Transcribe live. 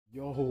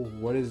Yo,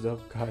 what is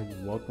up guys?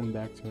 Welcome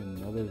back to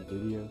another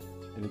video,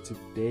 and in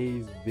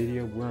today's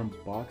video we're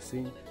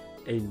unboxing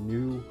a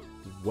new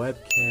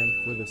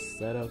webcam for the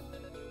setup,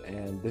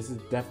 and this is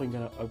definitely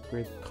going to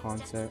upgrade the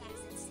content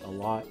a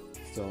lot.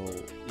 So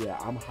yeah,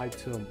 I'm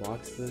hyped to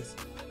unbox this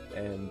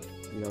and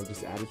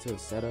just add it to the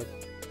setup.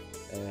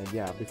 And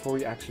yeah, before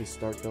we actually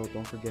start though,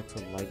 don't forget to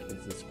like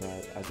and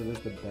subscribe, as it is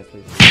the best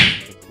way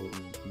to support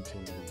me each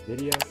and every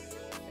video.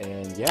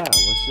 And yeah,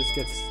 let's just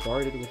get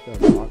started with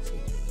the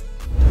unboxing.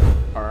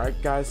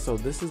 Alright guys, so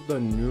this is the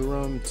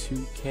Nuroum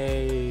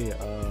 2K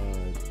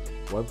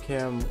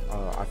webcam.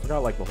 I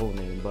forgot like the whole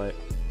name, but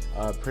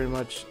pretty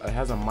much it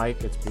has a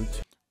mic, it's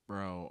Bluetooth.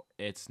 Bro,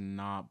 it's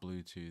not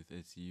Bluetooth,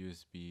 it's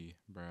USB,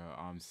 bro.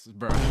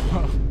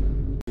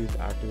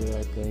 Activated,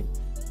 I think,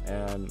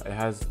 and it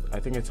has,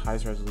 I think its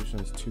highest resolution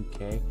is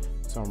 2K.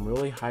 So I'm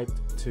really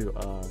hyped to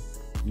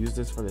use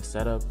this for the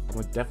setup. I'm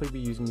gonna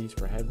definitely be using these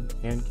for hand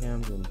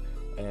cams, and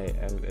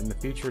in the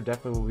future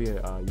definitely will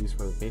be used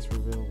for the face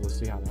reveal. We'll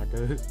see how that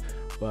goes.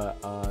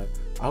 But I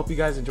hope you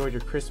guys enjoyed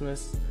your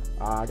Christmas.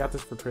 I got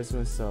this for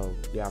Christmas, so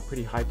yeah, I'm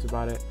pretty hyped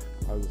about it.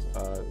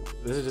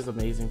 This is just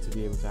amazing to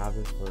be able to have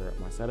this for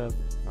my setup.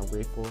 I'm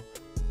grateful.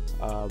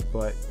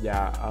 But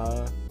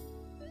yeah,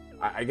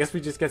 I guess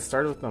we just get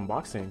started with the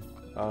unboxing.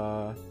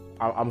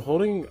 I'm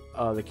holding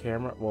the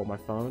camera, well, my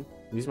phone.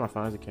 I'm using my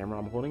phone as a camera.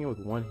 I'm holding it with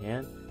one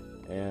hand,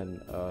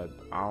 and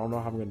I don't know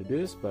how I'm gonna do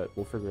this, but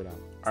we'll figure it out.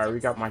 All right,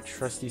 we got my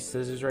trusty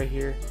scissors right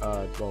here.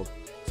 Well,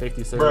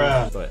 safety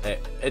scissors, but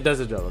it does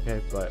the job,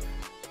 okay? But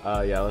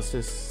yeah, let's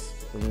just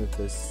remove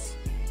this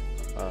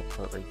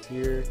part right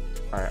here.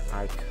 All right,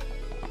 I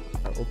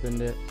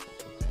opened it.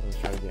 Let's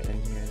try to get in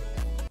here.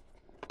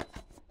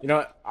 You know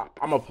what?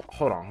 I'm gonna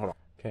hold on.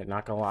 Okay,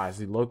 not gonna lie,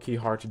 it's low-key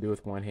hard to do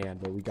with one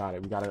hand, but we got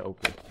it. We got it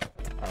open.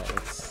 All right,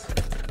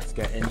 let's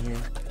get in here.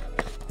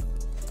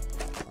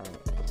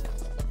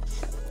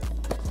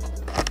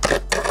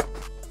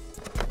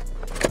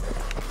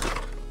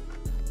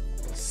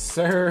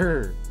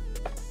 Sir.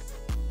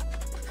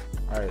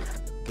 Alright,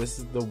 this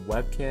is the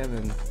webcam,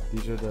 and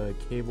these are the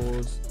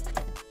cables.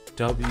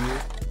 W.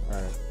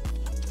 Alright,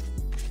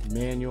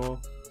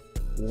 manual,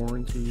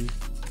 warranty.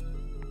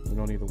 We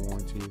don't need the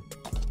warranty.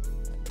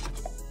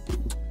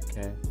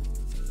 Okay,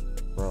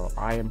 bro,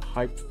 I am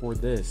hyped for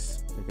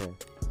this. Okay,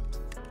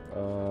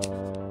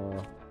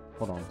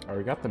 hold on. Alright,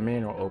 we got the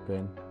manual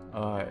open.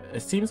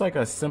 It seems like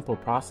a simple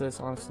process,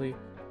 honestly.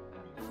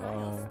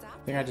 I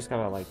think I just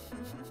gotta like,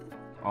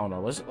 I don't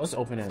know. Let's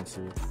open it and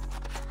see.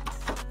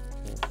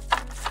 Okay.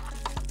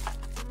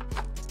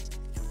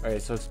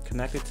 Alright, so it's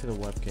connected to the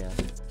webcam.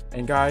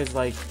 And guys,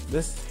 like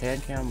this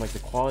hand cam, like the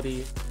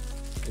quality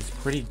is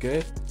pretty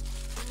good.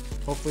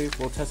 Hopefully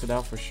we'll test it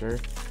out for sure.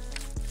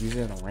 Use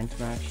it in a ranked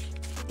match.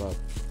 But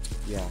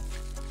yeah.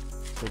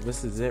 So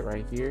this is it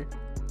right here.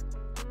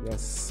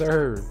 Yes,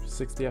 sir.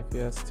 60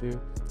 FPS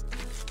too.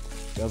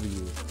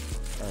 W.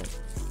 Alright.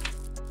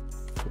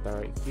 Put that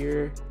right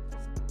here.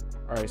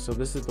 Alright, so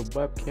this is the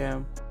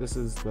webcam. This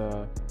is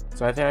the,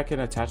 so I think I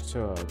can attach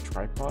to a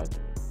tripod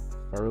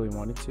if I really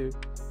wanted to,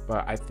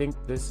 but I think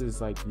this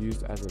is like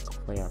used as a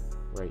clamp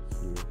right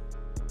here.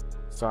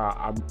 So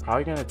I'm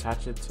probably gonna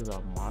attach it to the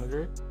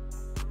monitor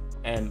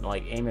and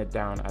like aim it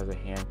down as a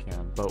hand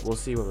cam, but we'll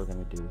see what we're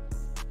gonna do.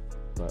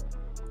 But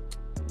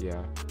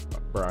yeah,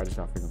 bro, I just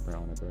got fingerprint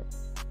on it, bro.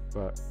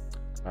 But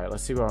all right,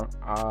 let's see what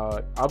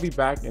I'll be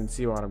back and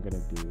see what I'm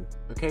gonna do.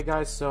 Okay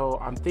guys, so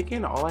I'm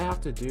thinking all I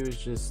have to do is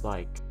just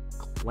like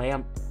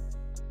clamp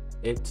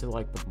it to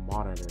like the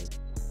monitor.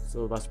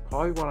 So that's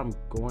probably what I'm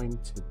going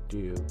to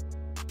do,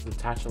 is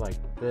attach it like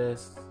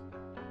this,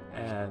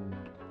 and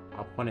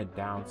I'll point it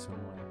down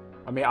somewhere.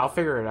 I mean, I'll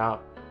figure it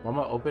out. I'm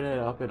gonna open it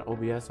up in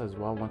OBS as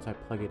well once I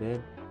plug it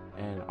in,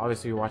 and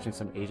obviously you're watching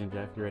some Asian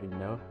Jeff, you already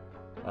know.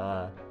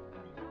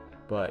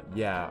 But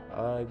yeah,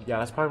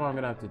 that's probably what I'm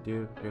gonna have to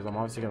do, because I'm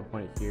obviously gonna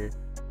point it here.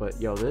 But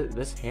yo,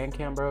 this hand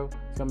cam, bro,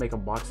 it's gonna make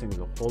unboxing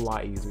a whole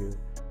lot easier.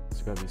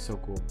 It's gonna be so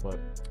cool. But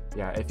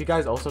yeah, if you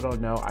guys also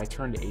don't know, I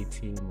turned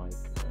 18 like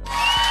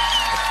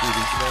a few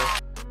weeks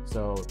ago.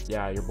 So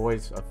yeah, your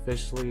boy's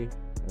officially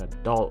an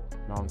adult, you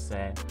know what I'm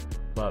saying?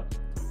 But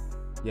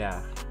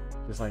yeah,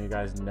 just letting you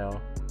guys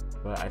know.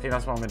 But I think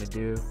that's what I'm gonna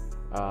do.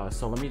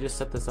 So let me just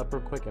set this up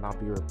real quick, and I'll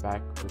be right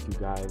back with you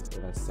guys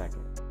in a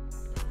second.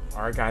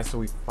 Alright guys, so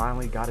we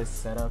finally got it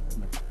set up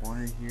in the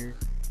corner here.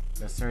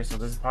 Yes sir, so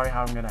this is probably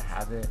how I'm gonna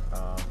have it.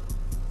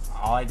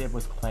 All I did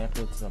was clamp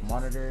it to the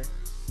monitor,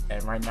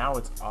 and right now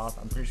it's off.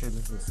 I'm pretty sure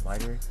this is a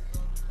slider.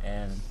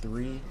 And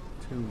 3,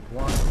 2,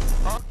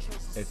 1,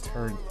 it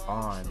turned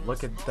on.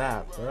 Look at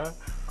that, bruh.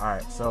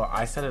 Alright, so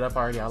I set it up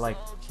already. I like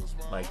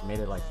made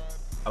it like,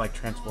 I like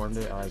transformed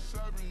it. I like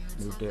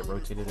moved it,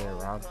 rotated it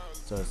around,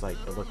 so it's like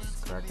it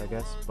looks correct, I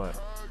guess.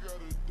 But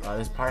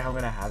this is probably how I'm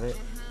gonna have it.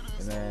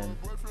 And then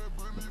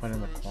the point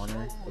in the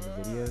corner of the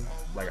video,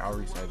 like I'll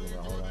resize it and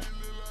all that.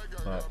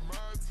 But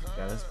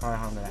yeah, this is probably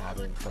how I'm gonna have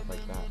it and stuff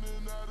like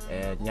that.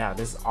 And yeah,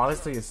 this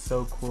honestly is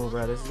so cool,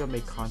 bro. This is gonna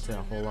make content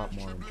a whole lot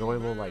more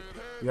enjoyable. Like,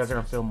 you guys are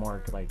gonna feel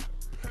more like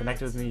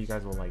connected with me. You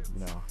guys will like,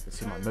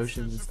 see my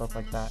motions and stuff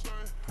like that.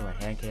 for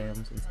like hand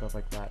cams and stuff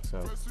like that.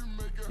 So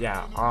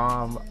yeah,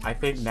 I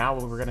think now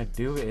what we're gonna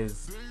do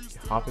is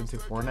hop into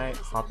Fortnite,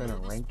 hop in a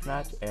ranked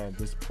match, and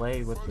just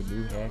play with the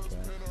new hand cam.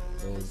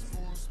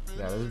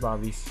 Yeah, this is about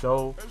to be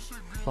so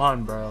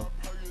fun, bro.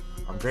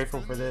 I'm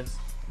grateful for this.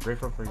 I'm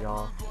grateful for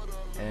y'all,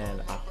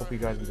 and I hope you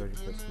guys enjoyed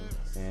your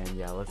Christmas. And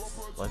yeah,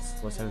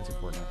 let's head into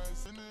Fortnite.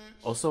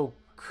 Also,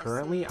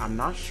 currently, I'm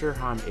not sure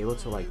how I'm able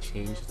to like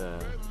change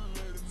the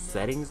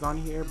settings on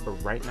here, but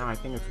right now I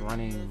think it's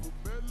running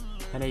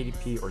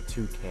 1080p or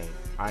 2K.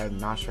 I am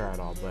not sure at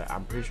all, but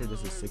I'm pretty sure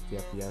this is 60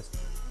 FPS.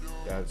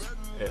 Yeah,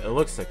 it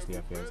looks 60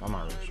 FPS. I'm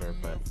not really sure,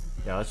 but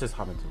yeah, let's just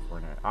hop into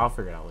Fortnite. I'll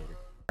figure it out later.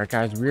 Alright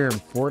guys, we're in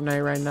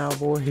Fortnite right now,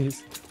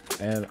 boys.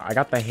 And I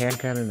got the hand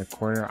cam in the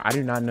corner. I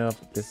do not know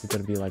if this is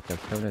going to be like the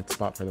permanent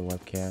spot for the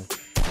webcam,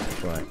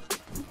 but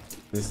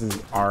this is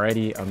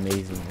already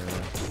amazing here.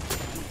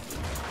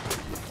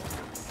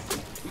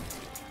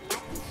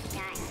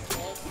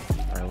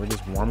 Alright, we're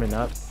just warming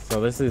up. So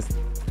this is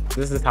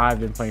how I've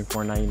been playing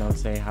Fortnite, you know what I'm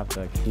saying? Have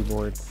the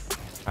keyboard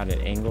at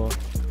an angle.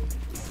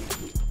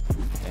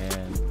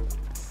 And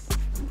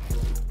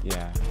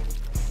yeah.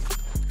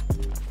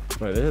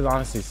 But this is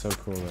honestly so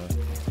cool though.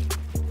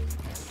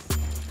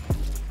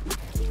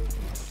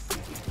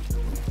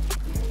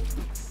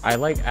 I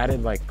like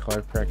added like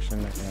color correction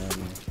and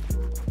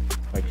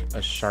like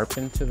a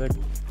sharpen to the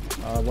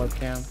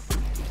webcam.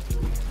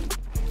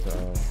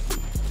 So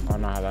I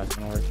don't know how that's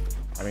gonna work.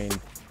 I mean,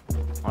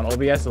 on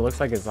OBS it looks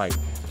like it's like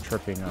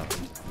tripping up,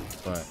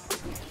 but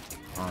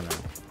I don't know.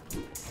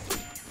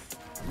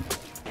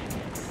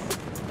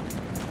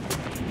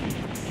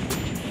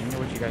 Let me know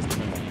what you guys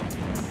think about that.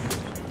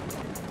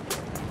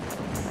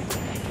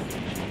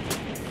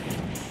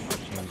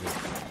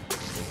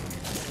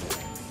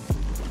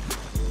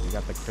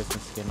 Got the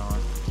Christmas skin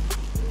on.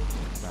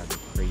 That'd be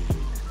crazy.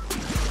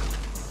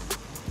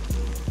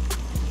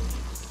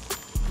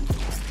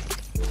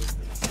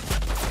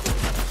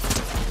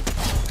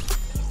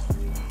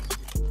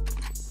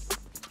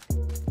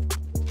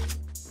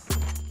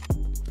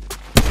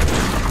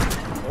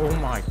 Oh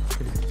my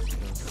goodness.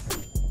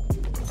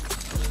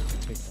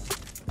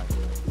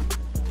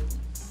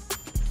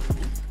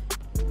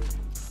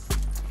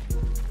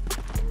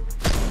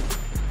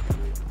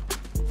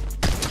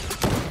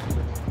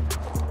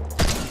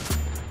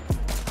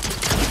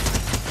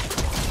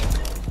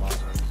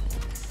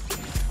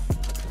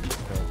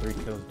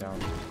 Down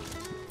W.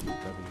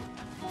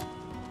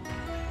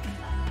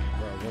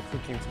 Bro, what who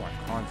came to my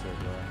concert,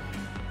 bro?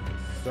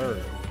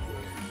 Sir.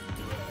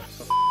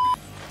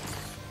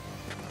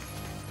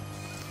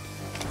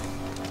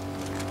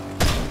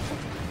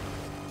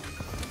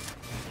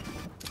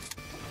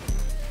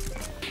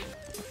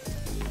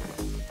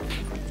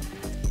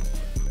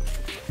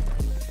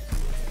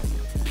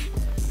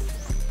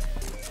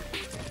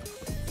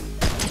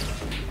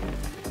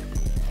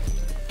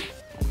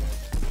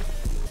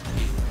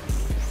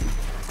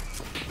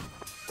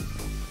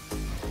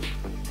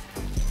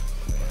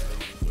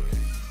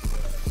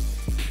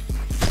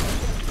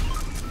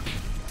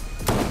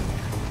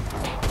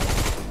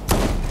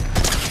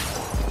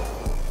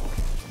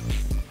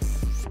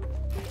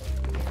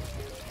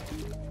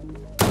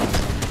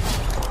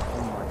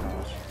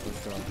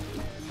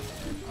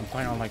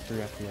 Playing on like 3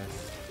 FPS.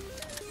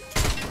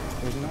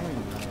 There's no way you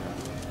know that.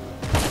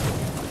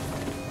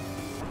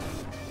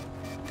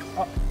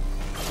 Oh!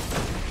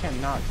 You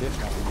cannot dip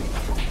that.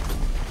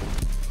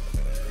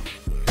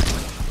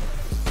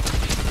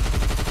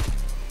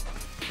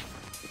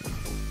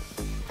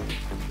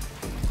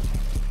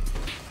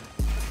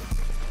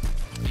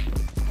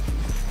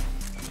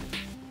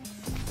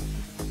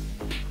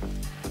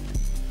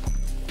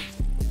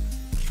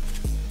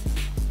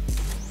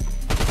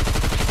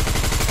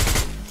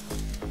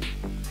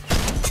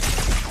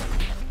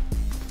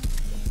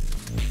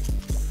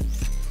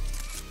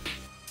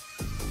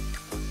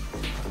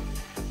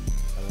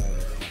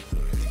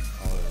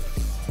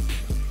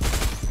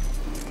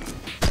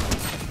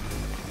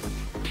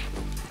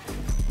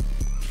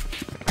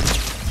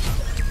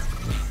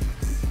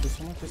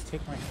 Just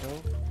take my kill.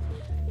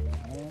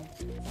 Oh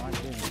my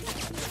goodness.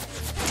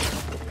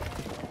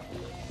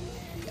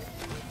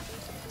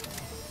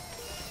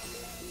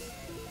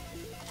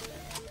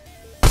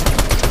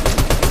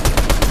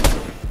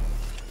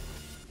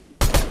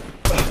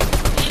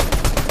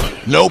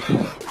 Nope.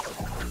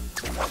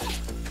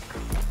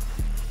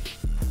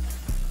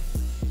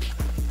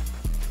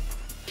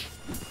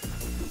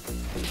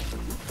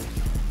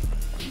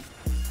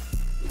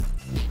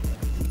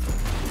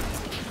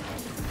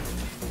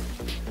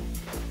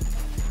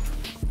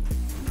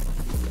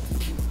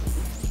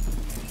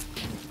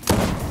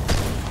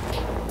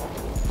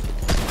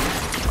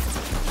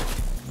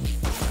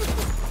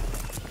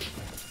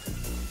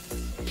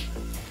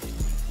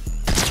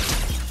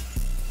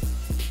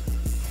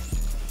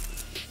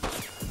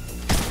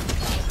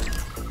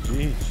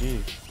 GG.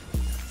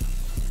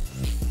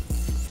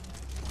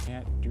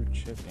 Can't do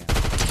chip damage.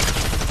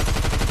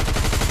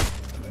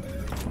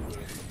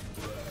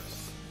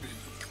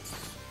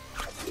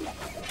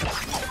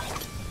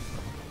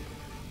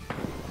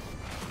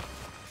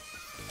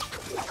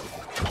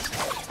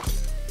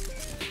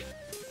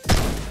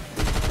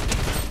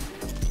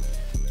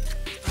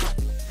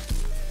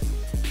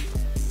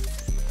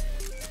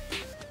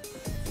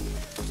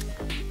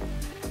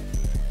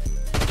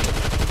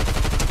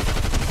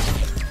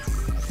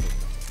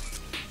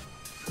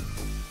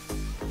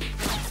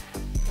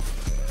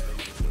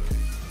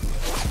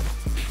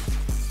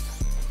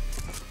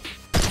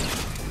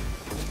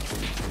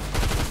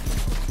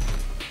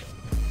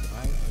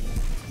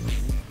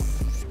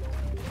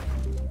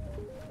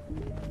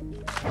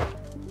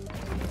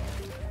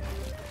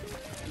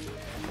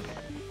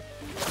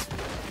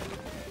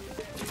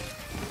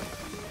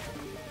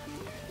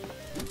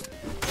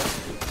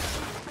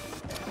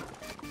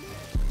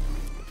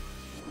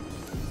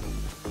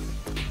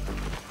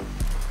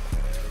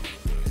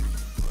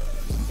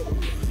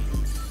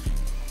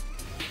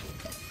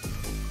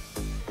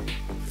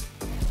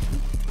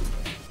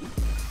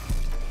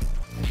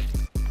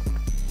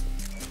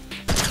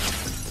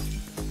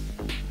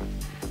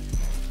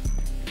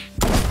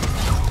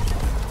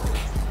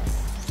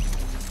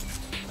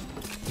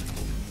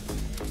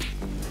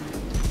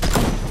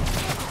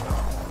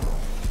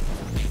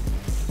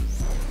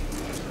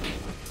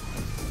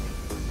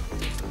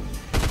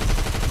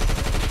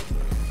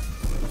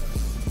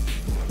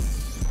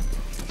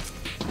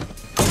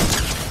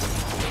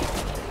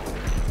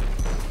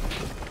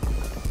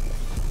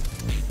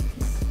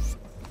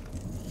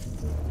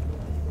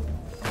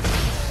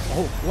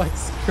 Oh,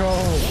 let's go.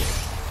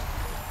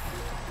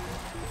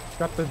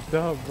 Got the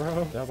dub,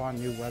 bro. Dub on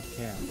new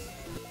webcam.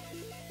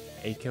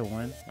 8-kill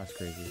win? That's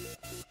crazy.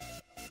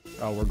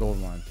 Oh, we're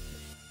gold 1.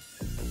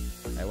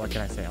 Hey, what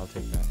can I say? I'll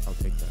take that. I'll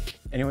take that.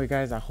 Anyway,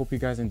 guys, I hope you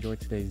guys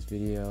enjoyed today's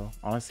video.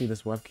 Honestly,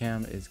 this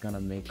webcam is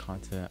gonna make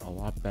content a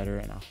lot better,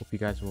 and I hope you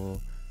guys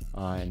will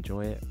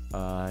enjoy it.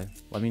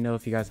 Let me know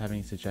if you guys have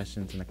any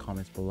suggestions in the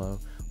comments below.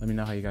 Let me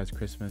know how you guys'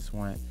 Christmas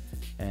went.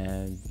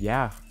 And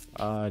yeah,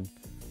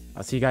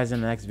 I'll see you guys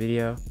in the next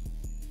video.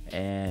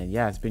 And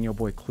yeah, it's been your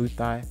boy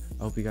Cluthai.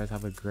 I hope you guys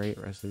have a great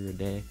rest of your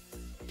day.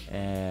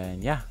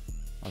 And yeah,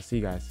 I'll see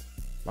you guys.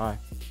 Bye.